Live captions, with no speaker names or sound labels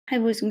Hi,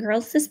 boys and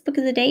girls. This book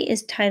of the day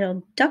is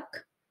titled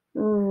Duck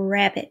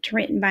Rabbit,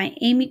 written by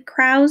Amy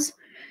Krause,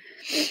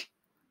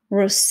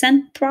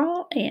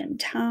 Rosenthal, and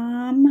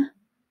Tom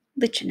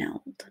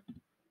Lichteneld.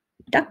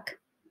 Duck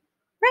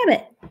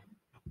Rabbit.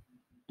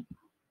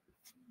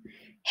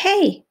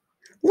 Hey,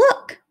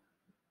 look!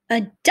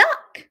 A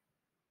duck!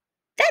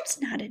 That's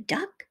not a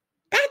duck.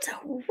 That's a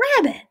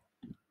rabbit.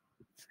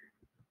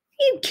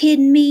 You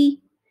kidding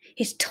me?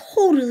 It's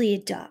totally a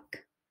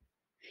duck.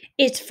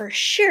 It's for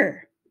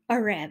sure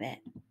a rabbit.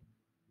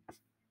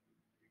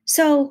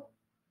 So,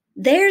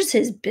 there's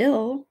his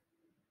bill.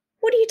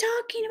 What are you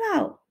talking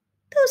about?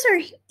 Those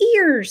are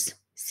ears,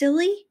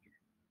 silly.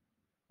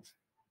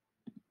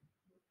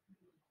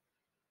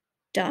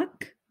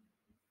 Duck,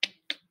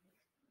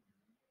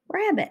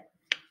 rabbit.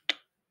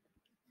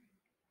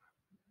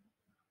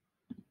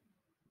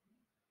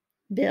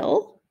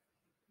 Bill,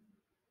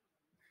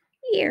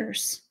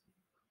 ears.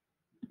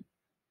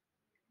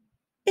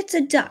 It's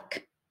a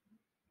duck,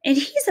 and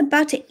he's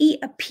about to eat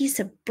a piece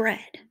of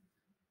bread.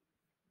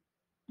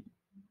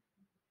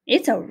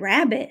 It's a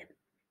rabbit,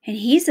 and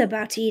he's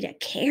about to eat a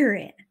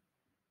carrot.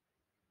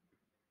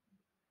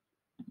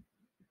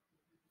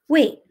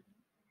 Wait,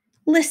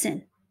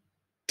 listen.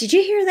 Did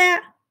you hear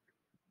that?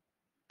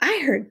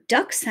 I heard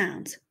duck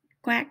sounds.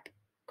 Quack,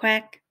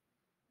 quack.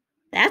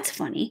 That's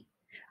funny.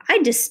 I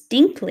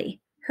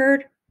distinctly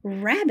heard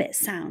rabbit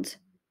sounds.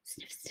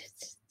 Sniff, sniff,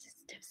 sniff,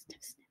 sniff,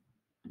 sniff, sniff.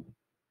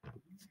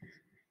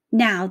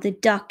 Now the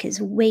duck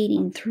is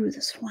wading through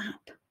the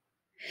swamp.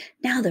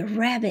 Now the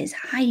rabbit is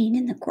hiding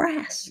in the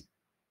grass.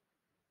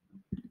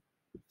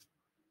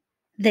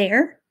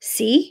 There,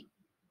 see?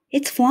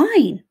 It's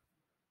flying.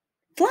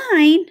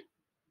 Flying?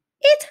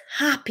 It's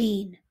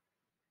hopping.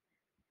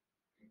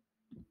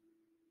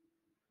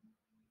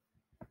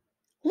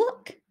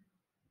 Look,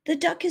 the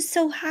duck is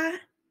so hot,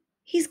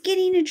 he's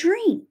getting a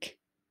drink.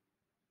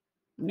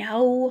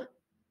 No,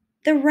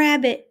 the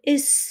rabbit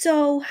is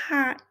so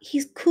hot,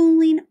 he's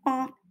cooling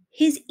off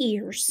his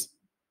ears.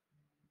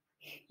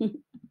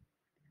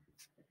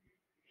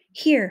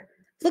 Here,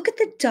 look at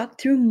the duck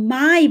through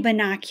my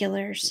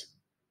binoculars.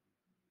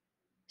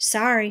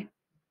 Sorry,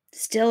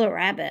 still a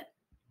rabbit.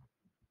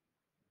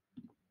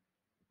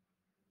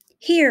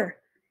 Here,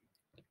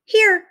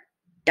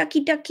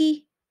 ducky,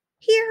 ducky.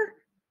 Here,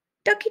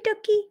 ducky,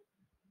 ducky.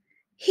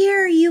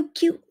 Here, you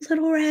cute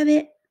little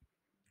rabbit.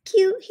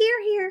 Cute,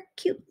 here,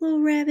 cute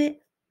little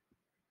rabbit.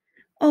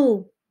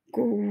 Oh,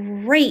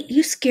 great,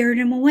 you scared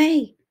him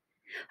away.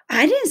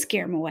 I didn't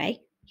scare him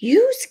away.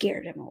 You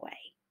scared him away.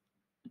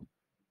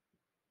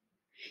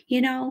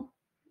 You know,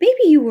 maybe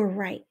you were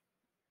right.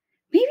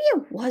 Maybe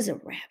it was a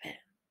rabbit.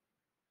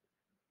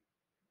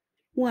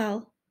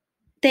 Well,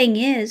 thing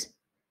is,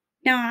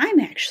 now I'm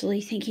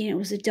actually thinking it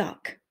was a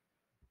duck.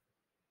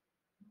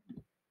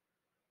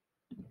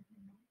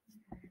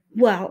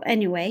 Well,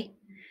 anyway,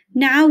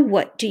 now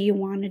what do you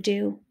want to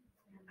do?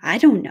 I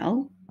don't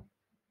know.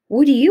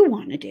 What do you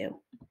want to do?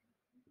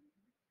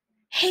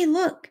 Hey,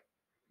 look,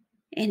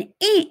 an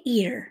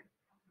anteater.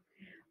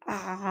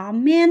 Aw,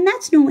 man,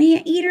 that's no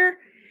anteater.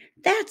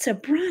 That's a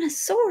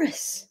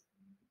brontosaurus.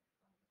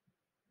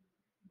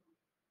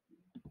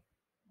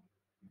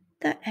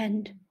 The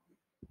end.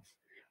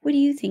 What do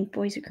you think,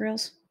 boys and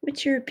girls?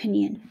 What's your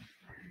opinion?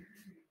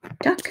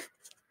 Duck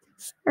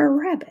or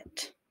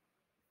rabbit?